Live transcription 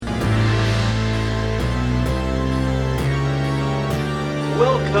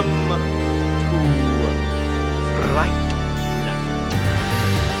Welcome to Fright Night.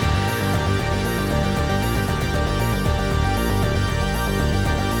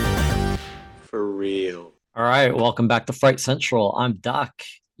 For real. All right, welcome back to Fright Central. I'm Doc,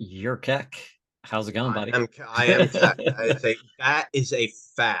 your Keck. How's it going, buddy? I am Cat. That is a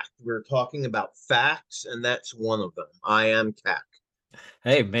fact. We're talking about facts, and that's one of them. I am Cat.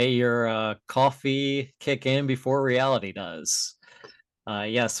 Hey, may your coffee kick in before reality does.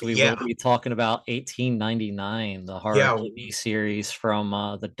 Yes, we will Yeah, be talking about 1899, the horror yeah. TV series from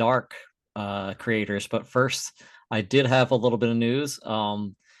the Dark creators. But first, I did have a little bit of news.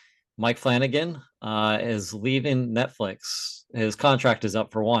 Mike Flanagan is leaving Netflix. His contract is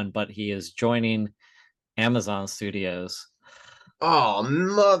up for one, but he is joining Amazon Studios. Oh,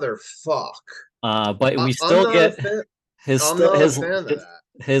 motherfuck. But we I'm still not a get fan. his I'm still not a fan of his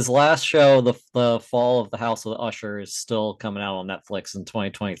that. his last show, the Fall of the House of the Usher, is still coming out on Netflix in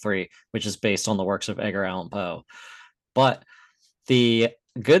 2023, which is based on the works of Edgar Allan Poe. But the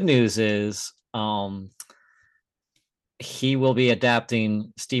good news is, he will be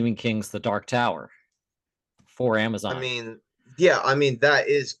adapting Stephen King's The Dark Tower for I Amazon. mean, yeah, I mean that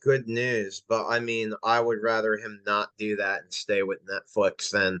is good news, but I mean, I would rather him not do that and stay with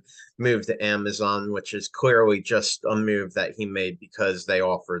Netflix than move to Amazon, which is clearly just a move that he made because they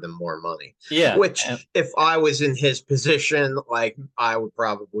offered him more money. Yeah, and Which, if I was in his position, like I would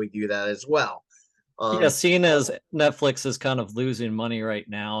probably do that as well. yeah, Um, seeing but as Netflix is kind of losing money right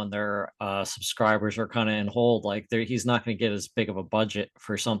now and their subscribers are kind of in hold, like he's not going to get as big of a budget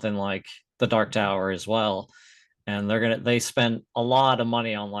for something like The Dark Tower as well. And they spent a lot of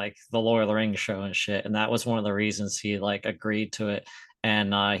money on like the Lord of the Rings show and shit, and that was one of the reasons he like agreed to it.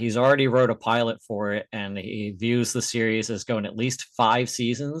 And he's already wrote a pilot for it, and he views the series as going at least 5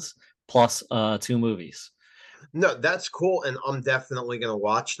 seasons plus two movies. no, that's cool, and I'm definitely gonna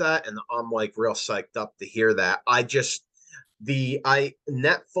watch that, and I'm like real psyched up to hear that. I just the I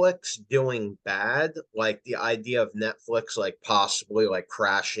Netflix doing bad, like the idea of Netflix like possibly like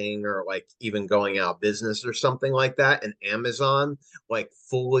crashing or like even going out of business or something like that, and Amazon like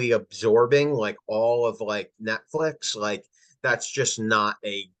fully absorbing like all of like Netflix, like that's just not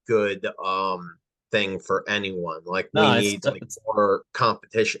a good thing for anyone. Like we No, need like more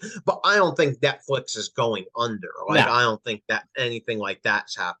competition. But I don't think Netflix is going under. Like no, I don't think that anything like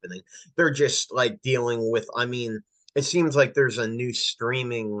that's happening. They're just like dealing with, I mean, it seems like there's a new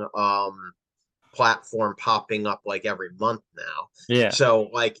streaming platform popping up like every month now. yeah. So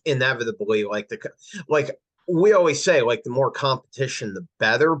like inevitably like the like we always say like the more competition the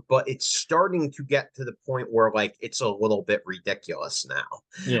better, but it's starting to get to the point where like it's a little bit ridiculous now.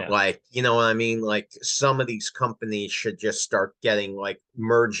 Yeah. Like, you know what I mean? Like some of these companies should just start getting like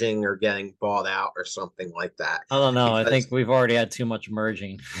merging or getting bought out or something like that I don't know. I think because we've already had too much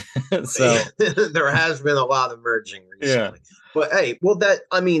merging. So, there has been a lot of merging yeah. recently. But hey, well that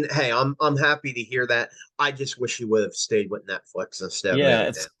I mean, hey, I'm happy to hear that. I just wish he would have stayed with Netflix instead of Yeah,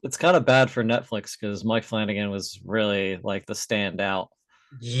 moving down. it's kind of bad for Netflix because Mike Flanagan was really like the standout.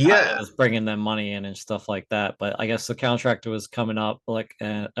 It Yeah. was bringing them money in and stuff like that. But I guess the contract was coming up, like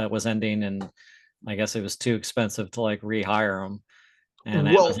was ending, and I guess it was too expensive to like rehire him.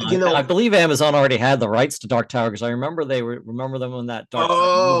 And Well, you Amazon, I know, believe Amazon already had the rights to Dark Tower because I remember remember them when that Dark Tower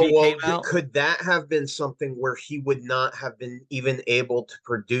oh, movie came well, out. could that have been something where he would not have been even able to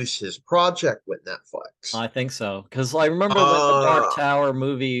produce his project with Netflix? I think so because I remember when the Dark Uh, Tower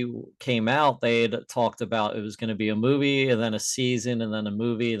movie came out, they had talked about it was going to be a movie and then a season and then a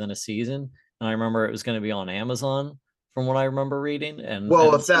movie and then a season. And I remember it was going to be on Amazon from what I remember reading. well,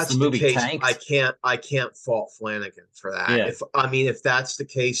 And if since the that's the movie case, tanked, I can't fault Flanagan for that. yeah, If I mean if that's the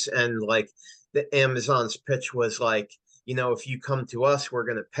case and like the Amazon's pitch was like, you know, if you come to us, we're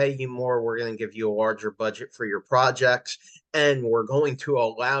going to pay you more, we're going to give you a larger budget for your projects, and we're going to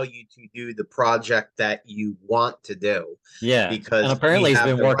allow you to do the project that you want to do yeah. And because we apparently he's have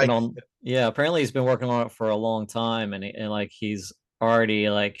been the working rights on to. yeah, apparently he's been working on it for a long time and like he's already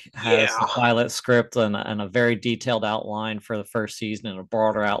like has the Yeah. pilot script and a very detailed outline for the first season and a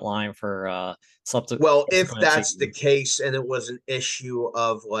broader outline for Well, if subsequent that's the seasons. case and it was an issue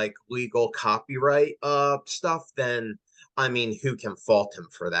of like legal copyright stuff, then I mean, who can fault him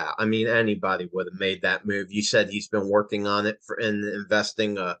for that? I mean, anybody would have made that move. You said he's been working on it for and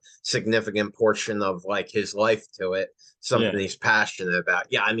investing a significant portion of like his life to it, something Yeah. he's passionate about.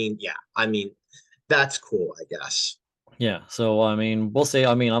 Yeah. I mean, that's cool, I guess. Yeah. So I mean, we'll see.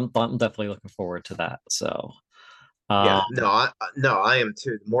 I mean, I'm definitely looking forward to that. So Yeah, um no, I am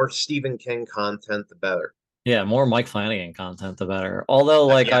too. The more Stephen King content, the better. yeah, more Mike Flanagan content the better. Although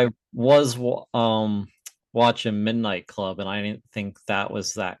like Yeah. I was watching Midnight Club, and I didn't think that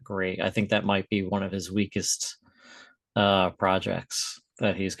was that great. I think that might be one of his weakest projects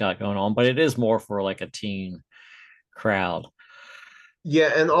that he's got going on, but it is more for like a teen crowd.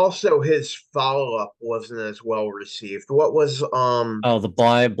 Yeah, and also his follow-up wasn't as well received. What was Oh, the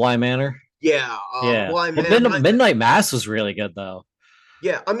Bly Manor. yeah, Yeah, Blind well, Man. Midnight Mass was really good though.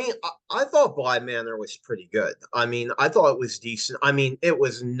 Yeah, I mean, I thought Blind Manor was pretty good. I mean, I thought it was decent. I mean, it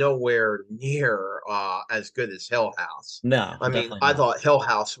was nowhere near as good as Hill House. No, I mean, definitely I not. thought Hill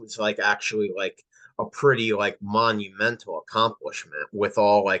House was like actually like a pretty like monumental accomplishment with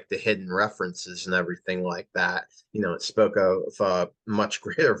all like the hidden references and everything like that. You know, it spoke of much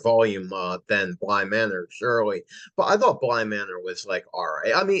greater volume than Blind Manor, surely. But I thought Blind Manor was like all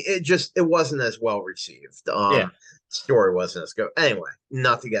right. I mean, it wasn't as well received. Yeah, Story wasn't as good. Anyway,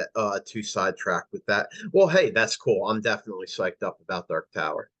 not to get too sidetracked with that. Well, hey, that's cool. I'm definitely psyched up about Dark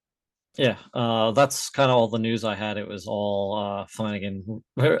Tower. yeah. That's kind of all the news I had. It was all Flanagan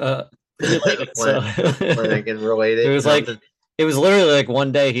related. So Flanagan it related, was like nothing. it was literally like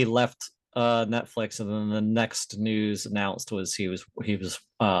one day he left Netflix, and then the next news announced was he was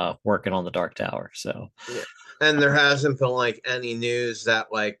working on the Dark Tower. So Yeah. And there hasn't been like any news that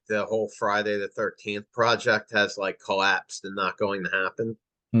like the whole Friday the 13th project has like collapsed and not going to happen.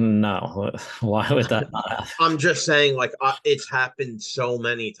 no, why would that not happen? I'm just saying, like, it's happened so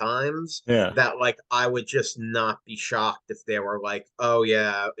many times Yeah. that, like, I would just not be shocked if they were like, oh,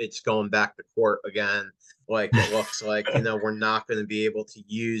 yeah, it's going back to court again. Like, it looks like, we're not going to be able to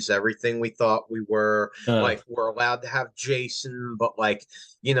use everything we thought we were. Uh, Like, we're allowed to have Jason, but, like,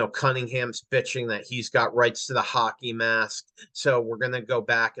 Cunningham's bitching that he's got rights to the hockey mask. So we're going to go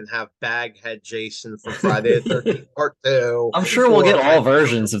back and have Baghead Jason for Friday the 13th, part two. I'm sure we'll get Or, all like,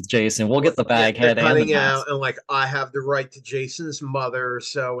 versions of Jason. We'll get the yeah, bag they're head and the cutting mask. out and like I have the right to Jason's mother.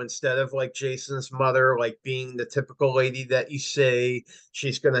 So instead of like Jason's mother like being the typical lady that you see,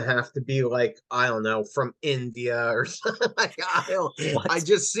 she's gonna have to be like, I don't know, from India or something. Like I don't What? I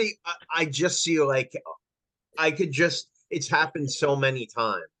just see like I could just it's happened so many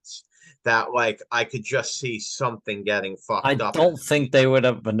times that like I could just see something getting I fucked up in don't the think they future. would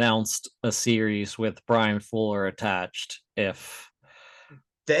have announced a series with Brian Fuller attached if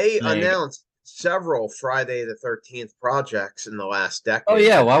They they. announced several Friday the 13th projects in the last Oh decade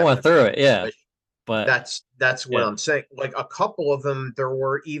yeah, that well I had went been through it. Yeah, but that's what yeah. I'm saying. Like a couple of them, there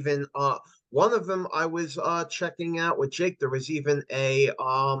were even one of them I was checking out with Jake. There was even a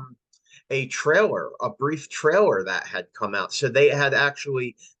trailer, a brief trailer that had come out. So they had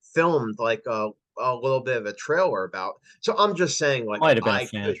actually filmed like a little bit of a trailer about. So I'm just saying, like Might have been a I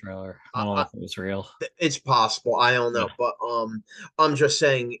fan could, trailer. I I, don't know I, if it was real. it's possible. I don't Yeah. know, but I'm just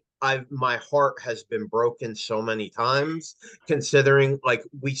saying. My heart has been broken so many times, considering like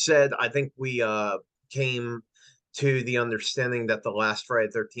we said. I think we came to the understanding that the last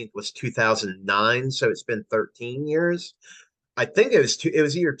Friday the 13th was 2009, so it's been 13 years. I think it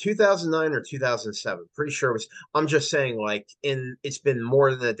was either 2009 or 2007. Pretty sure it was. I'm just saying, like it's been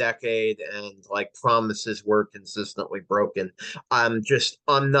more than a decade, and like promises were consistently broken. I'm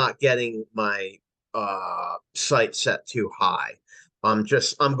not getting my sight set too high. I'm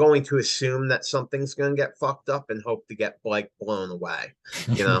going to assume that something's going to get fucked up and hope to get like blown away.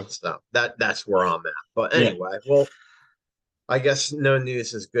 So that's where I'm at. But Yeah. anyway, well, I guess no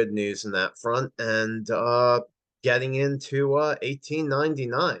news is good news in that front. And getting into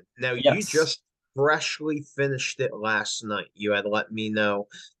 1899. Now, you Yes. just freshly finished it last night. You had let me know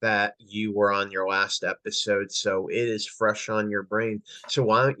that you were on your last episode, so it is fresh on your brain. So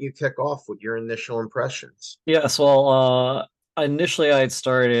why don't you kick off with your initial impressions? Yes. Well, initially I had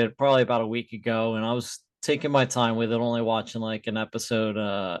started probably about a week ago, and I was taking my time with it, only watching like an episode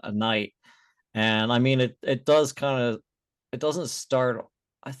a night. And I mean, it does kind of it doesn't start.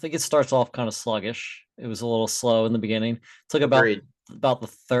 I think it starts off kind of sluggish. It was a little slow in the beginning. It took Agreed. about the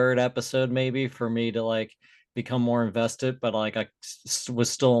third episode maybe for me to like become more invested. But like was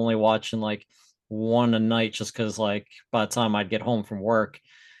still only watching like one a night just because like by the time I'd get home from work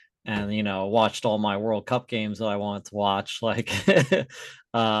and watched all my World Cup games that I wanted to watch, like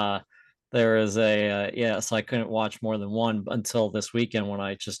uh there is yeah, so I couldn't watch more than one until this weekend when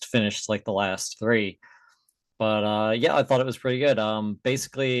I just finished like the last three. But yeah, I thought it was pretty good.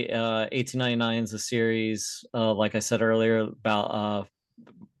 Basically, 1899 is a series, like I said earlier, about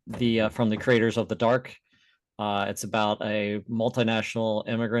the from the creators of The Dark. It's about a multinational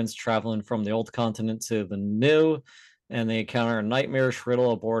immigrants traveling from the old continent to the new, and they encounter a nightmarish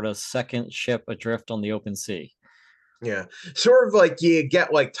riddle aboard a second ship adrift on the open sea. Yeah, sort of like you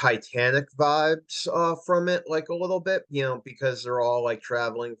get like Titanic vibes from it, like a little bit, because they're all like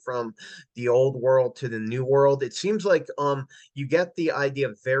traveling from the old world to the new world. It seems like you get the idea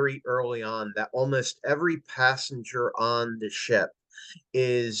very early on that almost every passenger on the ship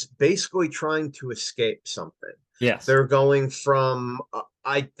is basically trying to escape something. Yes. They're going from,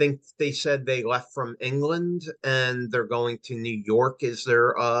 I think they said they left from England and they're going to New York is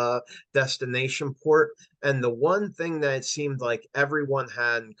their destination port. And the one thing that it seemed like everyone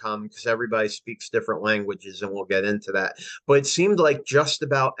had in common, because everybody speaks different languages, and we'll get into that, but it seemed like just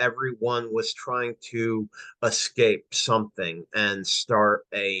about everyone was trying to escape something and start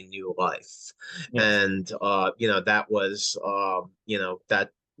a new life. Yes. And that was that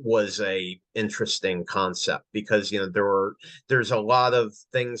was a interesting concept because there's a lot of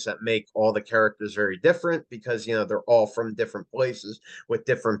things that make all the characters very different because they're all from different places with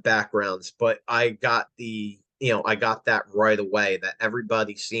different backgrounds, but I got that right away that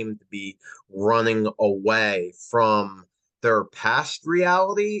everybody seemed to be running away from their past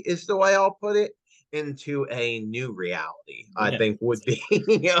reality is the way I'll put it into a new reality. I Yeah. think would be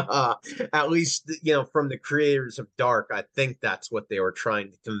at least from the creators of Dark. I think that's what they were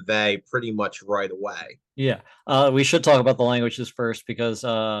trying to convey pretty much right away. Yeah. We should talk about the languages first because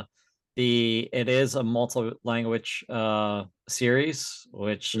it is a multi-language series,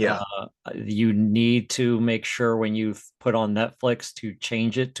 which Yeah, you need to make sure when you put on Netflix to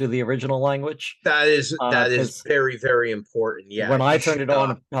change it to the original language. that is Because very, very important. Yeah, when I you turned should it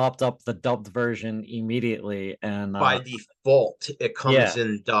on, it popped up the dubbed version immediately, and by default, it comes yeah,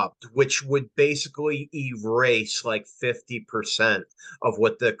 in dubbed, which would basically erase like 50% of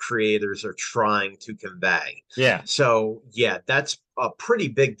what the creators are trying to convey. yeah. So, yeah, that's a pretty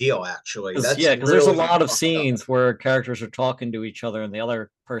big deal, actually. That's Because there's a really lot of fucked up. scenes where characters are talking to each other and the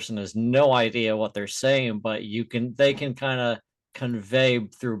other person has no idea what they're saying, but they can kind of convey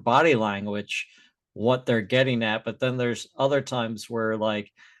through body language what they're getting at. But then there's other times where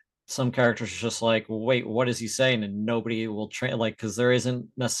like some characters are just like, wait, what is he saying? And nobody will because there isn't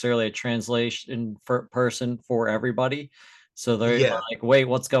necessarily a translation for person for everybody. So they're Yeah, like, wait,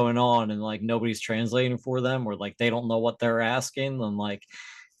 what's going on? And like nobody's translating for them, or like they don't know what they're asking. And like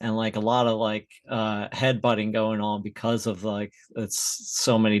a lot of like headbutting going on because of like it's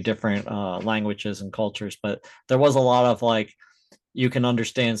so many different languages and cultures. But there was a lot of like you can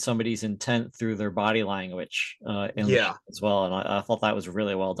understand somebody's intent through their body language in the show yeah. as well, and I thought that was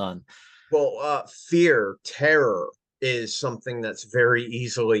really well done. Well, fear, terror is something that's very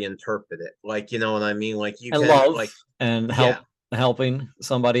easily interpreted. Like, you know what I mean? Like, you And can, love like, and yeah, helping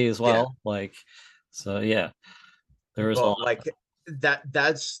somebody as yeah. well. Like so, yeah, there was a But lot. like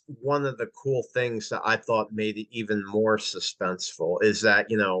that's one of the cool things that I thought made it even more suspenseful is that,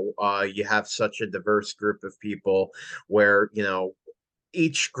 you have such a diverse group of people where,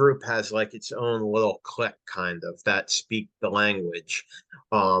 each group has like its own little clique kind of that speak the language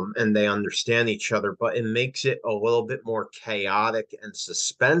and they understand each other, but it makes it a little bit more chaotic and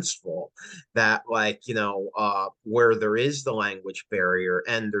suspenseful that like where there is the language barrier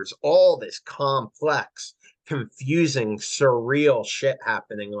and there's all this complex confusing surreal shit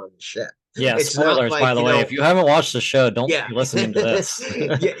happening on the ship. Yeah, It's not spoilers by like the way. If you haven't watched the show, don't yeah. be listening to this.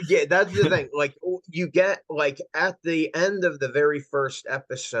 Yeah, that's the thing. Like you get like at the end of the very first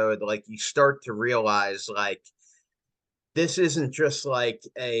episode, like you start to realize like this isn't just like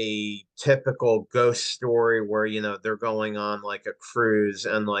a typical ghost story where they're going on like a cruise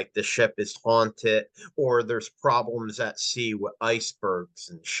and like the ship is haunted or there's problems at sea with icebergs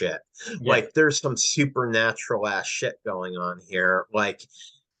and shit. Yeah, Like there's some supernatural ass shit going on here. Like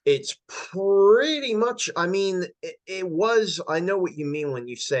it's pretty much, I mean, it was, I know what you mean when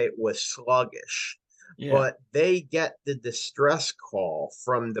you say it was sluggish, yeah, but they get the distress call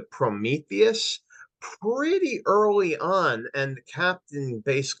from the Prometheus pretty early on. And the captain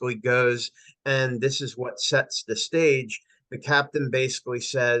basically goes, and this is what sets the stage. The captain basically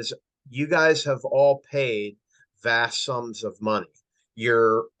says, you guys have all paid vast sums of money.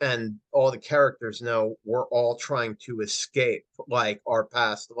 And all the characters know we're all trying to escape like our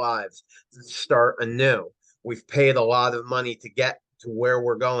past lives, to start anew. We've paid a lot of money to get to where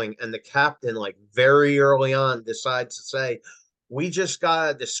we're going. And the captain, like very early on, decides to say, we just got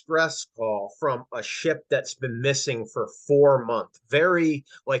a distress call from a ship that's been missing for 4 months. Very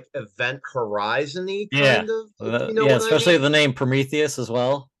like Event Horizon-y yeah, kind of, if you know yeah. what I Especially mean. the name Prometheus as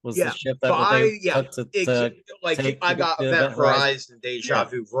well was the Yeah, ship that what they yeah, took to like take to I get got to Event Event Horizon. Horizon deja Yeah,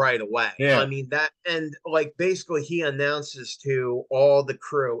 vu right away. I yeah, mean that, and like basically he announces to all the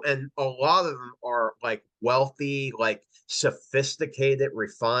crew, and a lot of them are like wealthy, like sophisticated,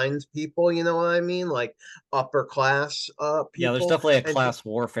 refined people, you know what I mean? Like upper class Yeah, there's people. definitely a And class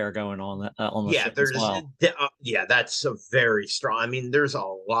warfare going on the yeah, ship as there's well. yeah, that's a very strong. I mean, there's a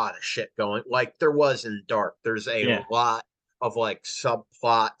lot of shit going like there was in Dark. There's a Yeah. lot of like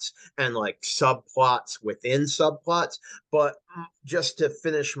subplots and like subplots within subplots. But just to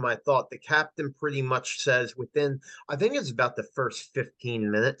finish my thought, the captain pretty much says within, I think it's about the first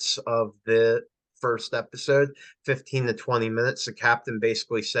 15 minutes of the first episode, 15 to 20 minutes, the captain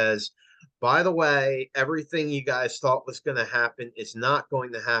basically says, by the way, everything you guys thought was going to happen is not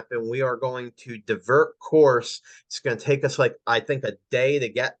going to happen. We are going to divert course. It's going to take us like, I think, a day to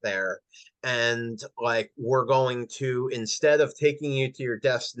get there. And like, we're going to, instead of taking you to your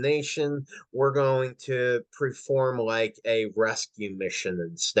destination, we're going to perform like a rescue mission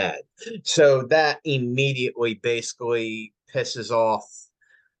instead. So that immediately basically pisses off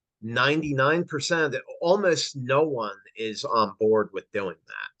 99%, almost no one is on board with doing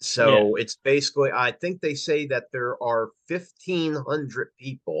that. Yeah. So it's basically, I think they say that there are 1,500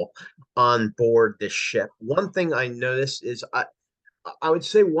 people on board this ship. One thing I noticed is I would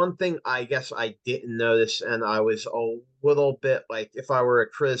say one thing I guess I didn't notice, and I was a little bit like, if I were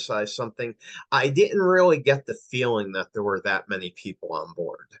to criticize something, I didn't really get the feeling that there were that many people on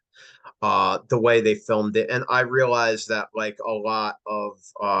board, the way they filmed it. And I realized that like a lot of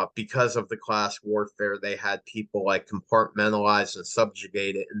because of the class warfare, they had people like compartmentalized and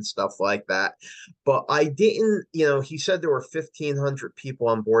subjugated and stuff like that. But I didn't, he said there were 1,500 people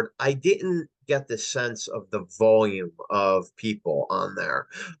on board. I didn't get the sense of the volume of people on there.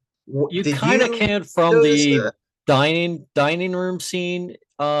 You Did kind of you can from notice the that? dining room scene,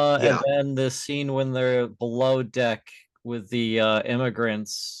 and Yeah. then the scene when they're below deck with the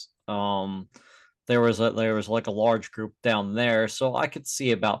immigrants. There was like a large group down there, so I could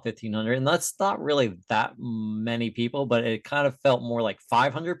see about 1,500, and that's not really that many people, but it kind of felt more like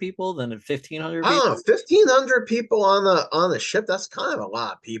 500 people than 1,500 I don't know, people. 1,500 people on the ship. That's kind of a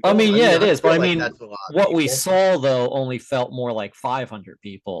lot of I people. mean, I yeah, mean, it I is, but feel I like mean, that's a lot of what we people. saw though only felt more like 500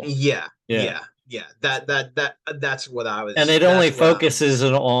 people. Yeah, Yeah. yeah. That's what I And was. it only That's what I focuses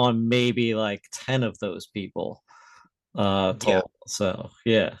was. on maybe like 10 of those people Yeah. total. So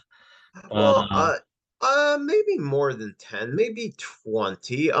yeah. Well, uh maybe more than 10, maybe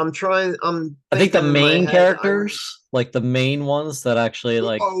 20. I'm I think the thinking in my main head. characters, like the main ones that actually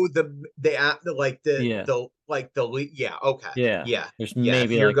like, Oh, the app, like yeah, yeah, okay, yeah, yeah, there's yeah.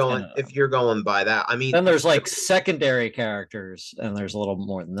 maybe like 10 of If them. you're going by that, I mean, Then there's there like secondary characters and there's a little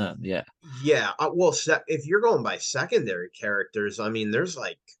more than them. Yeah. yeah, well, if you're going by secondary characters, I mean, there's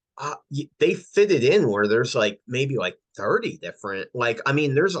like they fit it in where there's like maybe like 30 different, like, I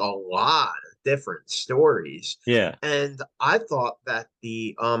mean, there's a lot of different stories. Yeah. And I thought that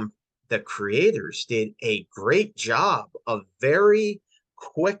the creators did a great job of very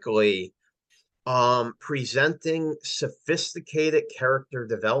quickly presenting sophisticated character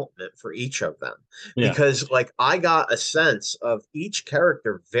development for each of them, Yeah. because like I got a sense of each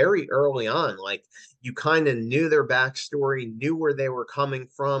character very early on. Like you kind of knew their backstory, knew where they were coming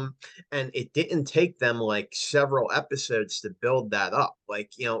from, and it didn't take them like several episodes to build that up.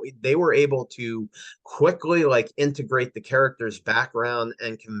 Like, they were able to quickly like integrate the character's background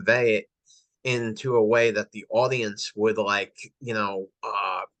and convey it into a way that the audience would like,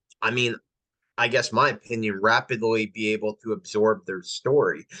 I mean, I guess my opinion, rapidly be able to absorb their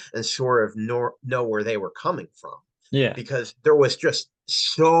story and sort of know where they were coming from, Yeah. because there was just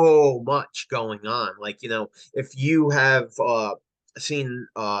so much going on. Like, if you have seen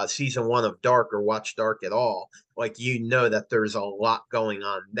season one of Dark or watched Dark at all, like, that there's a lot going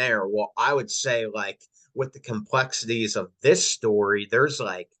on there. Well, I would say, like, with the complexities of this story, there's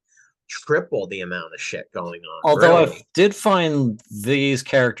like triple the amount of shit going on, Although I really. did find these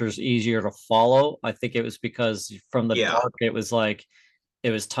characters easier to follow, I think it was because from the Yeah. dark, it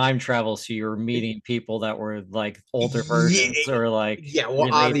was time travel, so you were meeting people that were like older Yeah, versions or like yeah. Well,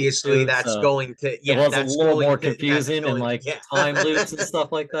 related obviously, to. So it yeah, was a little more confusing and like yeah, time loops and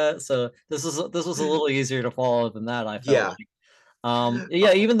stuff like that. So this was a little easier to follow than that, I felt yeah. like.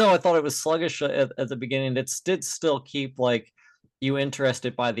 Yeah, even though I thought it was sluggish at the beginning, it did still keep like you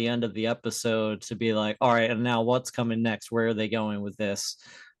interested by the end of the episode to be like, all right, and now what's coming next? Where are they going with this?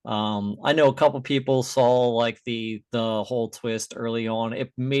 I know a couple people saw like the whole twist early on.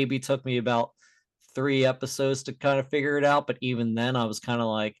 It maybe took me about 3 episodes to kind of figure it out, but even then I was kind of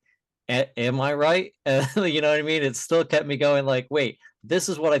like, am I right? You know what I mean? It still kept me going like, wait, this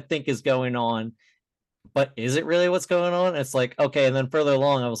is what I think is going on, but is it really what's going on? It's like, okay. And then further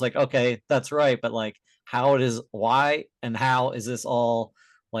along, I was like, okay, that's right. But like, how it is, why and how is this all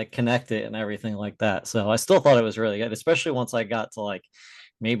like connect it and everything like that. So I still thought it was really good, especially once I got to like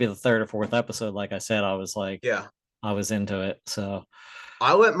maybe the third or fourth episode. Like I said, I was like, Yeah. I was into it. So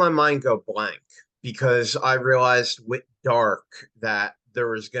I let my mind go blank because I realized with Dark that there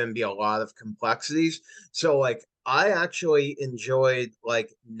was going to be a lot of complexities. So like I actually enjoyed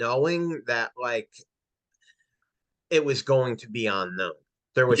like knowing that like it was going to be unknown.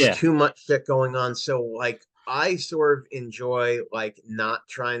 There was yeah, too much shit going on. So like I sort of enjoy like not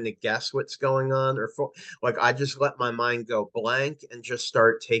trying to guess what's going on like I just let my mind go blank and just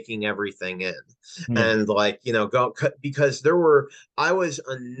start taking everything in. yeah, And like, go because there were I was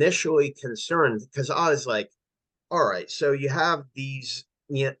initially concerned because I was like, all right, so you have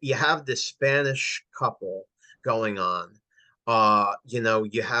you have this Spanish couple going on.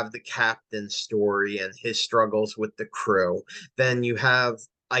 You have the captain's story and his struggles with the crew. Then you have,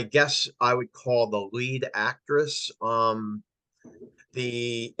 I guess I would call the lead actress,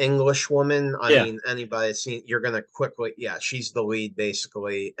 the English woman. I yeah, mean, anybody seen, you're gonna quickly, yeah, she's the lead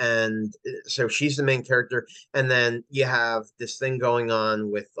basically. And so she's the main character. And then you have this thing going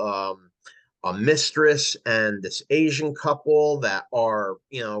on with a mistress and this Asian couple that are,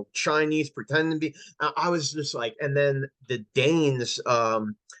 Chinese pretending to be. I was just like, and then the Danes,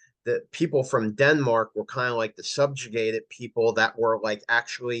 the people from Denmark were kind of like the subjugated people that were like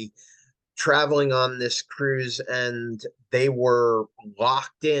actually traveling on this cruise, and they were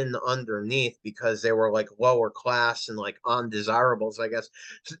locked in underneath because they were like lower class and like undesirables, I guess.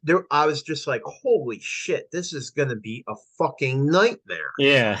 So I was just like, holy shit, this is gonna be a fucking nightmare.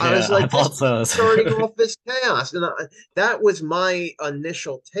 yeah, I yeah. was I like, this thought is so. starting off as chaos, and that was my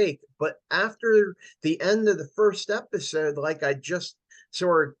initial take. But after the end of the first episode, like I just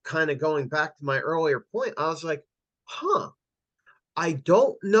sort of kind of going back to my earlier point, I was like, huh, I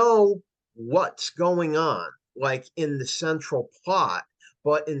don't know what's going on, like in the central plot,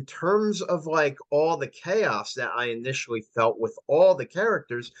 but in terms of like all the chaos that I initially felt with all the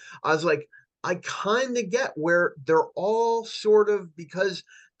characters, I was like, I kind of get where they're all sort of because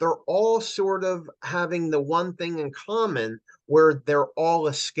they're all sort of having the one thing in common where they're all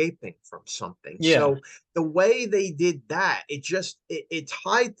escaping from something. Yeah, So the way they did that, it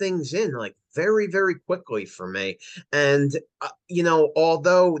tied things in like very, very quickly for me. And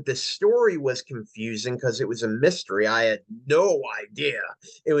although the story was confusing because it was a mystery, I had no idea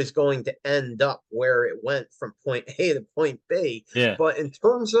it was going to end up where it went from point A to point B. yeah. But in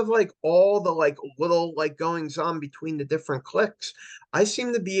terms of like all the like little like goings on between the different cliques, I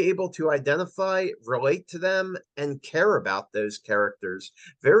seem to be able to identify, relate to them, and care about those characters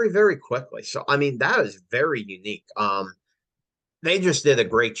very, very quickly. So I mean, that is very unique. They just did a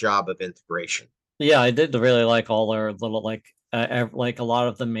great job of integration. Yeah, I did really like all their little like a lot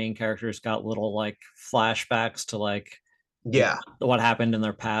of the main characters got little like flashbacks to like Yeah. what happened in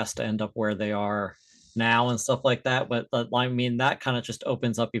their past to end up where they are now and stuff like that. But I mean, that kind of just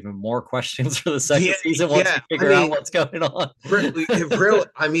opens up even more questions for the second Yeah, season once yeah. you I figure out mean, what's going on.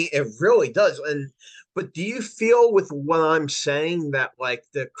 I mean, it really does. But do you feel with what I'm saying that like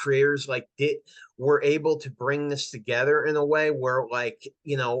the creators like did were able to bring this together in a way where like,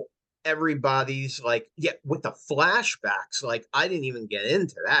 everybody's like, yeah, with the flashbacks, like I didn't even get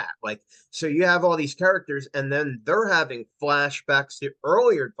into that. Like, so you have all these characters and then they're having flashbacks to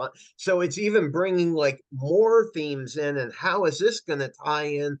earlier. So it's even bringing like more themes in, and how is this going to tie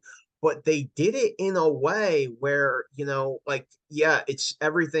in? But they did it in a way where, like, yeah, it's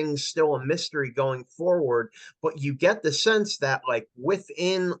everything's still a mystery going forward, but you get the sense that, like,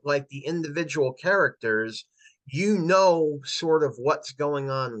 within like the individual characters, sort of what's going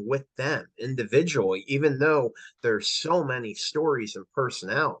on with them individually, even though there's so many stories and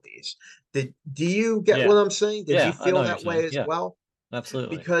personalities. Do you get Yeah, what I'm saying? Did you yeah, I know feel what you're that way saying. as Yeah, well?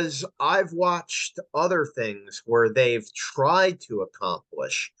 absolutely. Because I've watched other things where they've tried to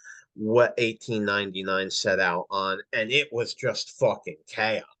accomplish what 1899 set out on, and it was just fucking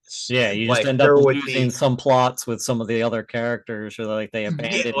chaos. Yeah, you just Like end up there would losing be, some plots with some of the other characters, or like they yeah,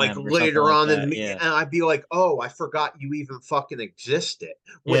 abandon like them or something later like on in that. me, Yeah, and I'd be like, oh, I forgot you even fucking existed.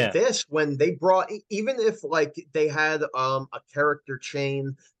 With yeah, this, when they brought, even if like they had a character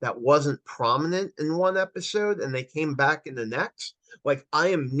chain that wasn't prominent in one episode and they came back in the next, like I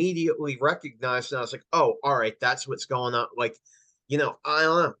immediately recognized and I was like, oh, all right, that's what's going on. Like, I don't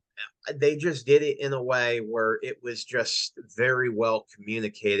know. They just did it in a way where it was just very well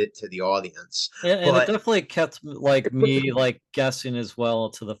communicated to the audience. and it But definitely kept like me like guessing as well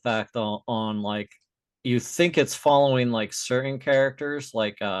to the fact on like you think it's following like certain characters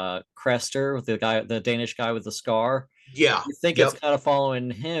like Crester with the Danish guy with the scar. yeah, You think it's yep, kind of following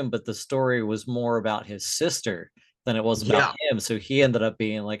him, but the story was more about his sister than it was about Yeah. him. So he ended up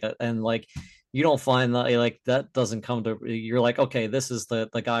being like a, and like you don't find that like that doesn't come to, you're like, okay, this is the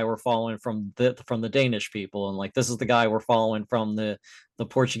guy we're following from the Danish people, and like this is the guy we're following from the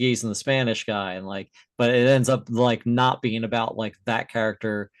Portuguese and the Spanish guy, and like, but it ends up like not being about like that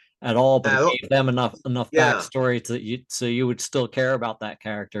character at all, but I it don't, gave them enough yeah. backstory to you so you would still care about that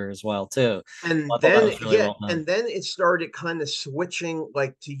character as well too. I And thought that then, was really yeah, well done. and then it started kind of switching,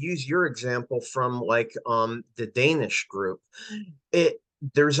 like to use your example from like the Danish group. It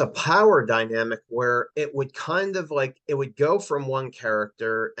There's a power dynamic where it would kind of like it would go from one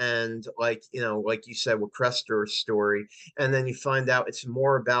character and like like you said with Crestor's story, and then you find out it's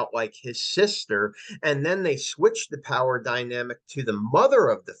more about like his sister, and then they switch the power dynamic to the mother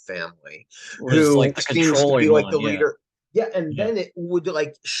of the family, Was who like the seems to be controlling like one, the yeah. leader. Yeah, and Yeah. then it would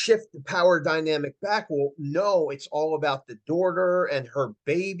like shift the power dynamic back. Well, no, it's all about the daughter and her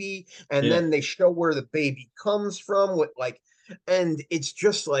baby, and Yeah. then they show where the baby comes from with like, and it's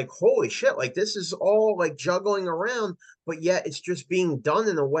just like holy shit, like this is all like juggling around, but yet it's just being done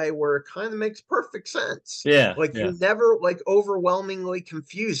in a way where it kind of makes perfect sense. Yeah. Like Yeah. you're never like overwhelmingly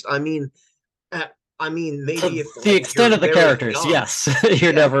confused. uh, I mean, maybe To if the like extent you're of the very characters, young. yes.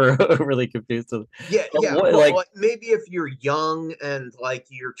 You're Yeah, never really confused. But yeah, yeah. what Well, like like maybe if you're young and like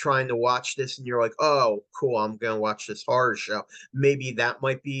you're trying to watch this and you're like, oh, cool, I'm gonna watch this horror show. Maybe that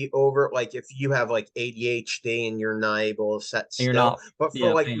might be over. Like if you have like ADHD and you're not able to set you're still. not, But for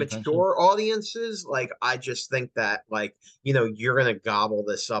yeah, like paying attention. mature audiences, like I just think that like, you're gonna gobble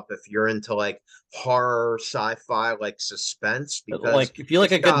this up if you're into like horror, sci-fi, like suspense, because Like if you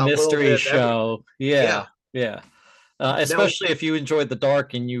like it's a good got a little bit mystery of everything. show, yeah, Yeah. yeah. Now, Especially if you enjoyed The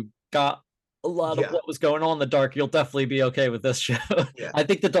Dark and you got a lot of yeah, what was going on in The Dark, you'll definitely be okay with this show. yeah. I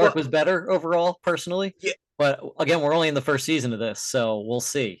think The Dark Well, was better overall, personally. yeah. But again, we're only in the first season of this, so we'll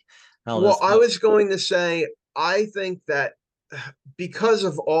see how Well, this I goes. was going to say, I think that because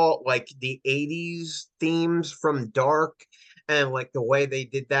of all like the 80s themes from Dark and like the way they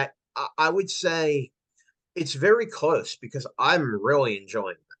did that, I would say it's very close because I'm really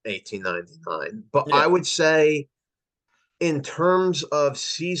enjoying 1899. But I Yeah, would say, in terms of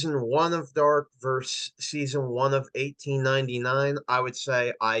season one of Dark versus season one of 1899, I would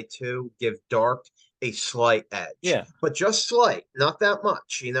say I too give Dark a slight edge, yeah, but just slight, not that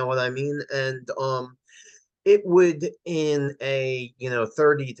much. You know what I mean? And it would, in a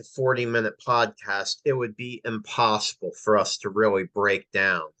 30 to 40 minute podcast, it would be impossible for us to really break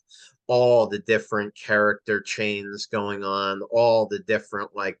down all the different character chains going on, all the different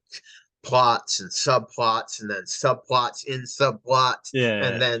like plots and subplots, and then subplots in subplots, and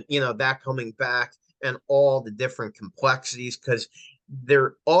yeah, then that coming back, and all the different complexities, because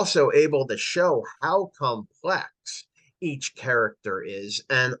they're also able to show how complex each character is.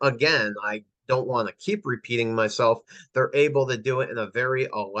 And again, I don't want to keep repeating myself. They're able to do it in a very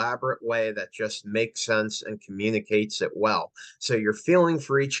elaborate way that just makes sense and communicates it well. So you're feeling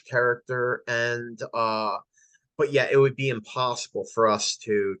for each character, and but yeah, it would be impossible for us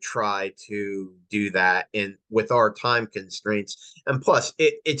to try to do that in with our time constraints. And plus,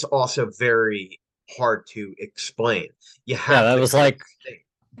 it's also very hard to explain. You yeah. have That to was kind of like, think.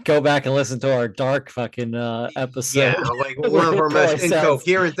 go back and listen to our Dark fucking episode Yeah, like where one of it our most probably sounds,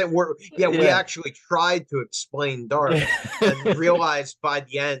 incoherent thing. We yeah. actually tried to explain Dark and realized by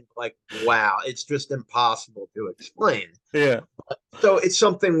the end, like, wow, it's just impossible to explain. Yeah. So it's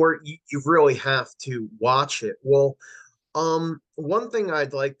something where you really have to watch it. Well, one thing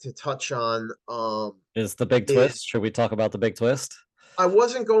I'd like to touch on Is the big is, twist? Should we talk about the big twist? I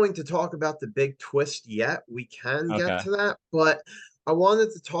wasn't going to talk about the big twist yet. We can get Okay. to that, but I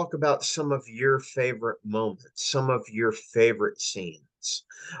wanted to talk about some of your favorite moments, some of your favorite scenes,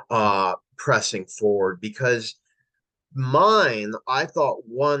 pressing forward, because mine, I thought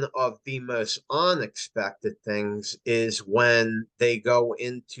one of the most unexpected things is when they go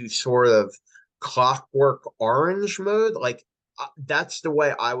into sort of clockwork orange mode. Like, that's the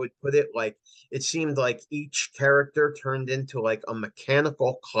way I would put it. Like, it seemed like each character turned into like a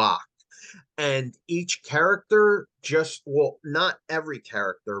mechanical clock. And each character just, well, not every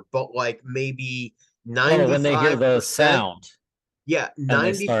character, but like maybe Oh, when they hear the 95%. sound Yeah, and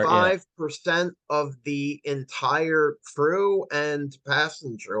they start, yeah. 95% of the entire crew and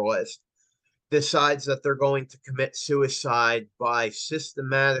passenger list decides that they're going to commit suicide by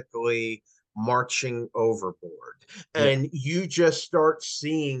systematically marching overboard. Yeah. And you just start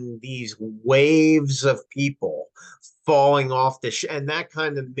seeing these waves of people falling off the ship. And that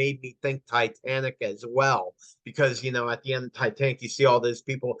kind of made me think Titanic as well, because, at the end of Titanic, you see all those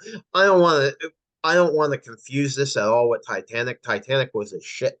people. I don't want to. I don't want to confuse this at all with Titanic. Titanic was a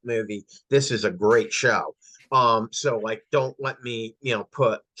shit movie. This is a great show. So like, don't let me,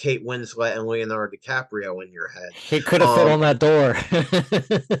 put Kate Winslet and Leonardo DiCaprio in your head. He could have fit Um, on that door.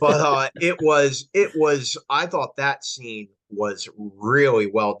 but it was I thought that scene was really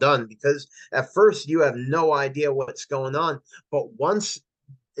well done because at first you have no idea what's going on, but once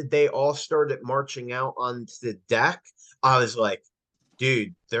they all started marching out onto the deck, I was like,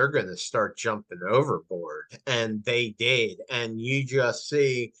 dude, they're gonna start jumping overboard. And they did. And you just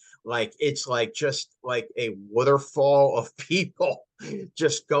see like it's like just like a waterfall of people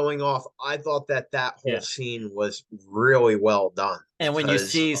just going off. I thought that whole Yeah. scene was really well done And when you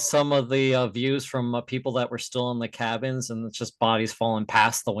because see some of the views from people that were still in the cabins and it's just bodies falling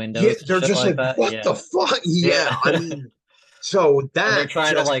past the yeah, windows and they're shit just like like, that. what Yeah. the fuck? Yeah, I Yeah. mean, so And they're that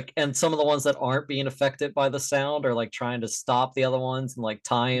trying to just like, and some of the ones that aren't being affected by the sound are like trying to stop the other ones and like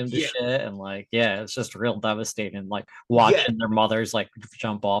tie them to yeah, shit. And like, yeah, it's just real devastating. Like yeah, watching their mothers like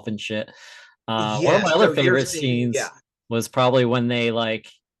jump off and shit. One of yeah. my other So you're favorite seeing, yeah, scenes was probably when they like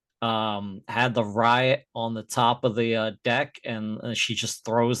had the riot on the top of the deck and she just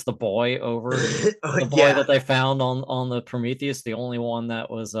throws the boy over, the boy yeah. that they found on the Prometheus, the only one that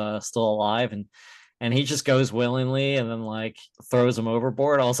was still alive, and he just goes willingly and then like throws him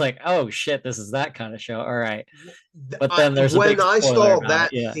overboard. I was like, oh shit, this is that kind of show. All right. But then there's a When big I spoiler saw about it.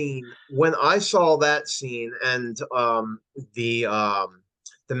 that Yeah. scene, when I saw that scene, and the um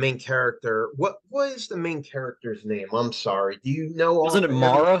the main character, what was the main character's name? I'm sorry. Do you know Wasn't it offhand?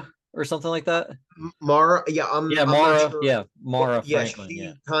 Mara or something like that? Mara? Yeah, Yeah, I'm not Mara. sure. Yeah, But Mara yeah, Franklin.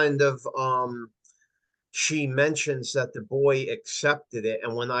 Yeah. she kind of she mentions that the boy accepted it.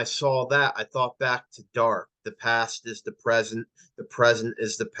 And when I saw that, I thought back to Dark. The past is the present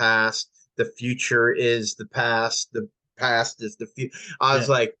is the past, the future is the past is the future. I was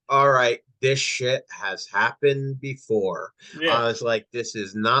Yeah. like, all right, this shit has happened before. Yeah. I was like, this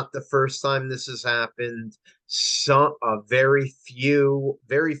is not the first time this has happened. Some very few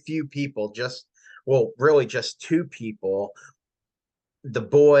people, just well, really just two people, the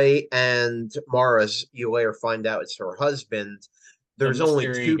boy and Mara's, you later find out it's her husband. The There's only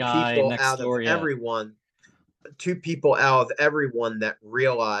mystery guy next door. Yeah. two people out of everyone that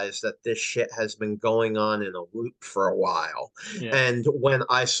realize that this shit has been going on in a loop for a while. Yeah. And when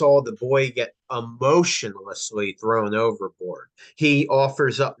I saw the boy get emotionlessly thrown overboard, he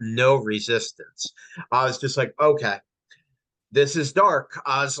offers up no resistance. I was just like, okay, this is dark.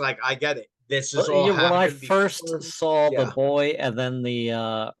 I was like, I get it. This has all Yeah, when I happened first before. saw the Yeah. boy and then the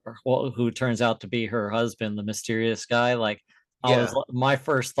well, who turns out to be her husband, the mysterious guy, like Yeah. my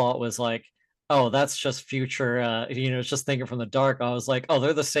first thought was like, oh, that's just future, it's just thinking from the dark. I was like, oh,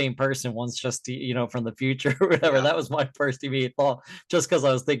 they're the same person. One's just from the future or whatever. Yeah. That was my first immediate thought, just because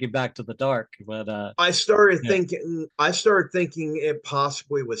I was thinking back to the dark. But yeah, I started thinking it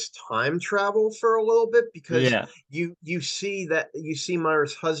possibly was time travel for a little bit because yeah, you see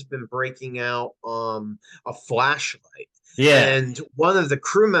Myra's husband breaking out a flashlight, yeah, and one of the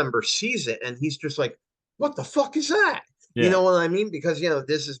crew members sees it and he's just like, what the fuck is that? You yeah. know what I mean? Because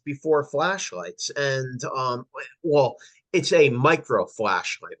this is before flashlights, and well, it's a micro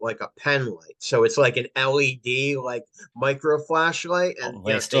flashlight, like a pen light. So it's like an LED, like micro flashlight, and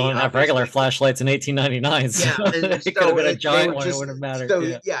Well, they still they didn't have regular obviously flashlights in 1899, so yeah, and it could have so been a they giant were one. It just wouldn't have mattered. so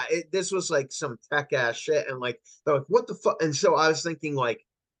Yeah. yeah. This was like some tech ass shit, and like they're like, what the fuck? And so I was thinking like,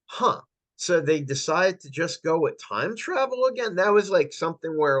 huh? So they decided to just go with time travel again. That was like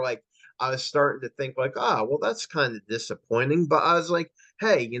something where like I was starting to think like, ah, well, that's kind of disappointing. But I was like,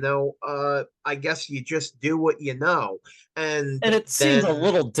 hey, I guess you just do what you know, and And it seemed a then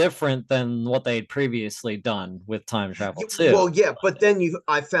little different than what they had previously done with time travel too. well, yeah, but then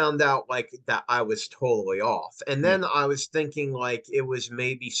I found out like that I was totally off. And Yeah. then I was thinking like it was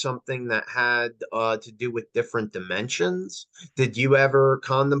maybe something that had to do with different dimensions. Did you ever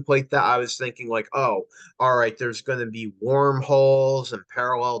contemplate that? I was thinking like, oh, all right, there's going to be wormholes and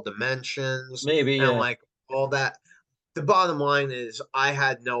parallel dimensions Maybe, and yeah. like all that. The bottom line is I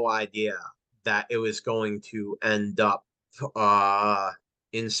had no idea that it was going to end up uh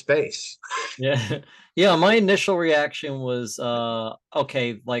in space. Yeah. Yeah, my initial reaction was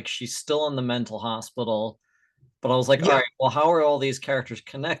okay, like she's still in the mental hospital, but I was like, all Yeah, right, well, how are all these characters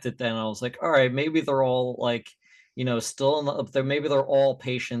connected then? I was like, all right, maybe they're all like, still in they're maybe they're all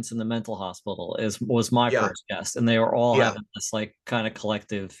patients in the mental hospital is was my yeah, first guess. And they were all yeah, having this like kind of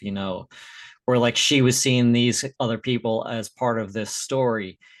collective, where like she was seeing these other people as part of this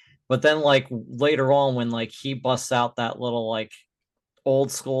story. But then like later on when like he busts out that little like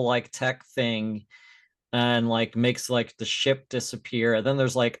old school like tech thing and like makes like the ship disappear, and then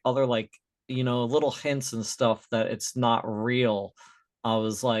there's like other like little hints and stuff that it's not real. I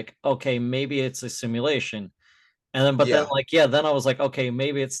was like, okay, maybe it's a simulation. And then, but then, Yeah. like, yeah, then I was like, okay,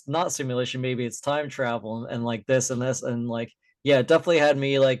 maybe it's not simulation, maybe it's time travel, and like this and this, and like, yeah, it definitely had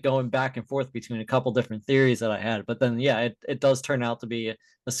me like going back and forth between a couple different theories that I had. But then, yeah, it does turn out to be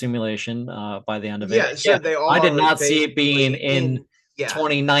a simulation by the end of it. Yeah, Yeah, so they I did are not see it being basically in in, yeah.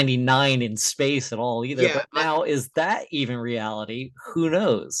 2099 in space at all either. Yeah, But now, is that even reality? Who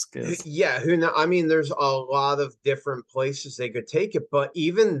knows? Because yeah, who know? I mean, there's a lot of different places they could take it, but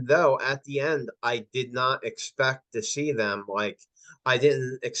even though at the end I did not expect to see them, like I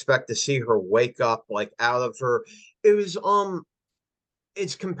didn't expect to see her wake up like out of her. It was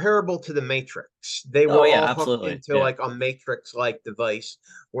it's comparable to the Matrix. They oh were yeah, all hooked absolutely, into yeah, like a Matrix-like device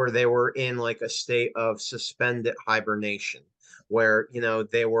where they were in like a state of suspended hibernation, where,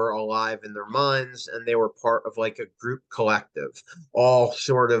 they were alive in their minds and they were part of like a group collective, all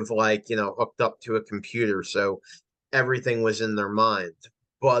sort of like, hooked up to a computer. So everything was in their mind.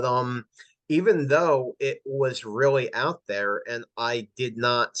 But even though it was really out there and I did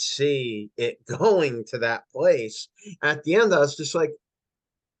not see it going to that place, at the end I was just like,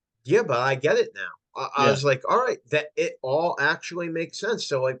 yeah, but I get it now. I yeah. was like, all right, that it all actually makes sense.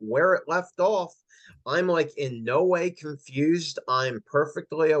 So like where it left off, I'm like in no way confused. I'm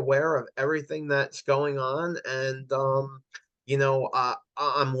perfectly aware of everything that's going on, and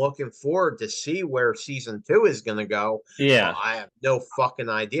I'm looking forward to see where season two is going to go. But Yeah. I have no fucking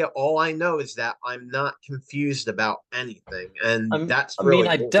idea. All I know is that I'm not confused about anything, and that's I mean, really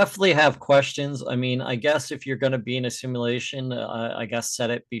I cool. definitely have questions. I mean, I guess if you're going to be in a simulation, I guess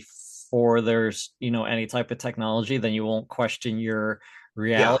set it before there's, any type of technology, then you won't question your Yeah,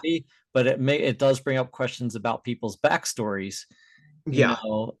 reality. But it does bring up questions about people's backstories, yeah,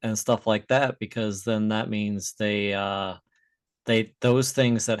 and stuff like that, because then that means those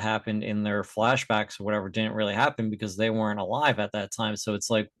things that happened in their flashbacks or whatever didn't really happen because they weren't alive at that time. So it's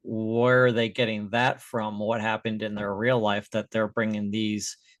like, where are they getting that from? What happened in their real life that they're bringing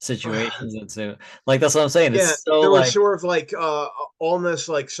these situations into? Like, that's what I'm saying. yeah. It's so There was like, sort of like almost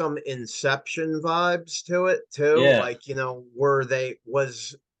like some Inception vibes to it too. yeah, Like, were they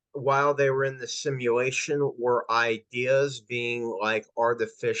was while they were in the simulation, were ideas being like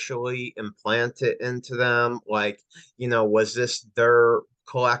artificially implanted into them? Like, was this their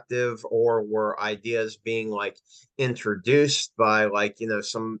collective, or were ideas being like introduced by like,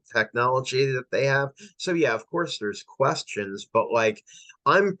 some technology that they have? So yeah, of course there's questions, but like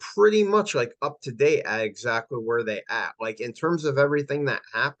I'm pretty much like up to date at exactly where they at. Like in terms of everything that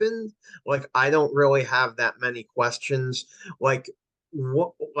happened, like I don't really have that many questions. Like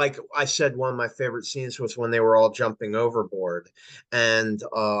what, like I said, one of my favorite scenes was when they were all jumping overboard, and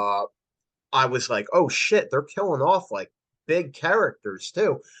I was like, oh shit, they're killing off like big characters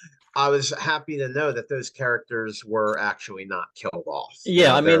too. I was happy to know that those characters were actually not killed off.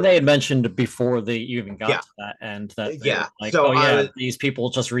 yeah. I mean, They're they had mentioned before they even got yeah, to that end that they were yeah. like, So oh I yeah, was these people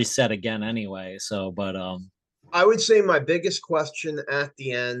just reset again anyway. So, but I would say my biggest question at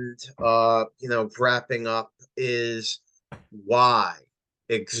the end, wrapping up, is why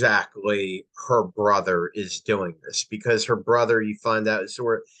exactly her brother is doing this. Because her brother, you find out, is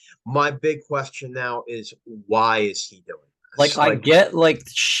sort of my big question now is why is he doing like, this? I Like, get like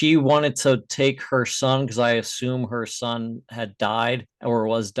she wanted to take her son because I assume her son had died or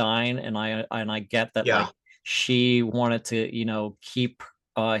was dying, and I get that like yeah, she wanted to, keep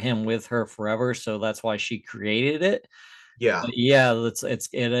him with her forever, so that's why she created it. yeah, But yeah,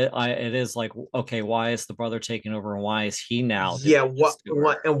 it is like, okay, why is the brother taking over and why is he now doing yeah. this to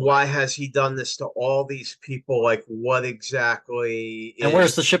What, her? and Like, why has he done this to all these people? Like, what exactly and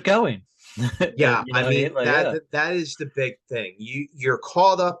where's the is ship going? Yeah, You I know what I mean mean? Like, that yeah, that is the big thing. You're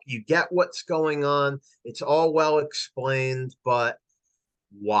caught up, you get what's going on. It's all well explained, but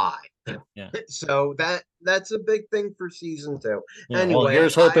why? yeah. So that's a big thing for season two. Yeah, well, Anyway,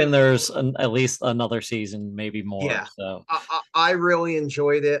 here's hoping there's at least another season, maybe more. yeah, So, I really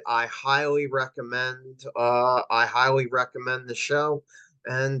enjoyed it. I highly recommend the show.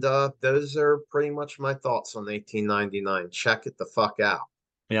 And those are pretty much my thoughts on 1899. Check it the fuck out.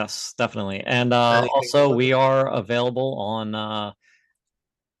 yes, definitely. And Anything also, more? we are available on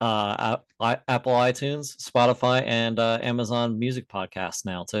Apple iTunes, Spotify, and Amazon Music Podcast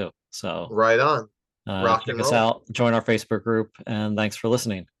now too. So Right on. Rock check and us roll. out, join our Facebook group, and thanks for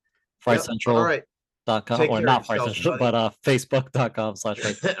listening. Yep. All right. FrightCentral.com, Take or care of not Fright yourselves, Central, buddy. but Facebook.com/Fright All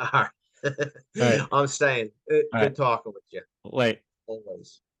right. Central. All right. I'm staying. All right. Good talking with you. Wait.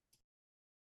 Always.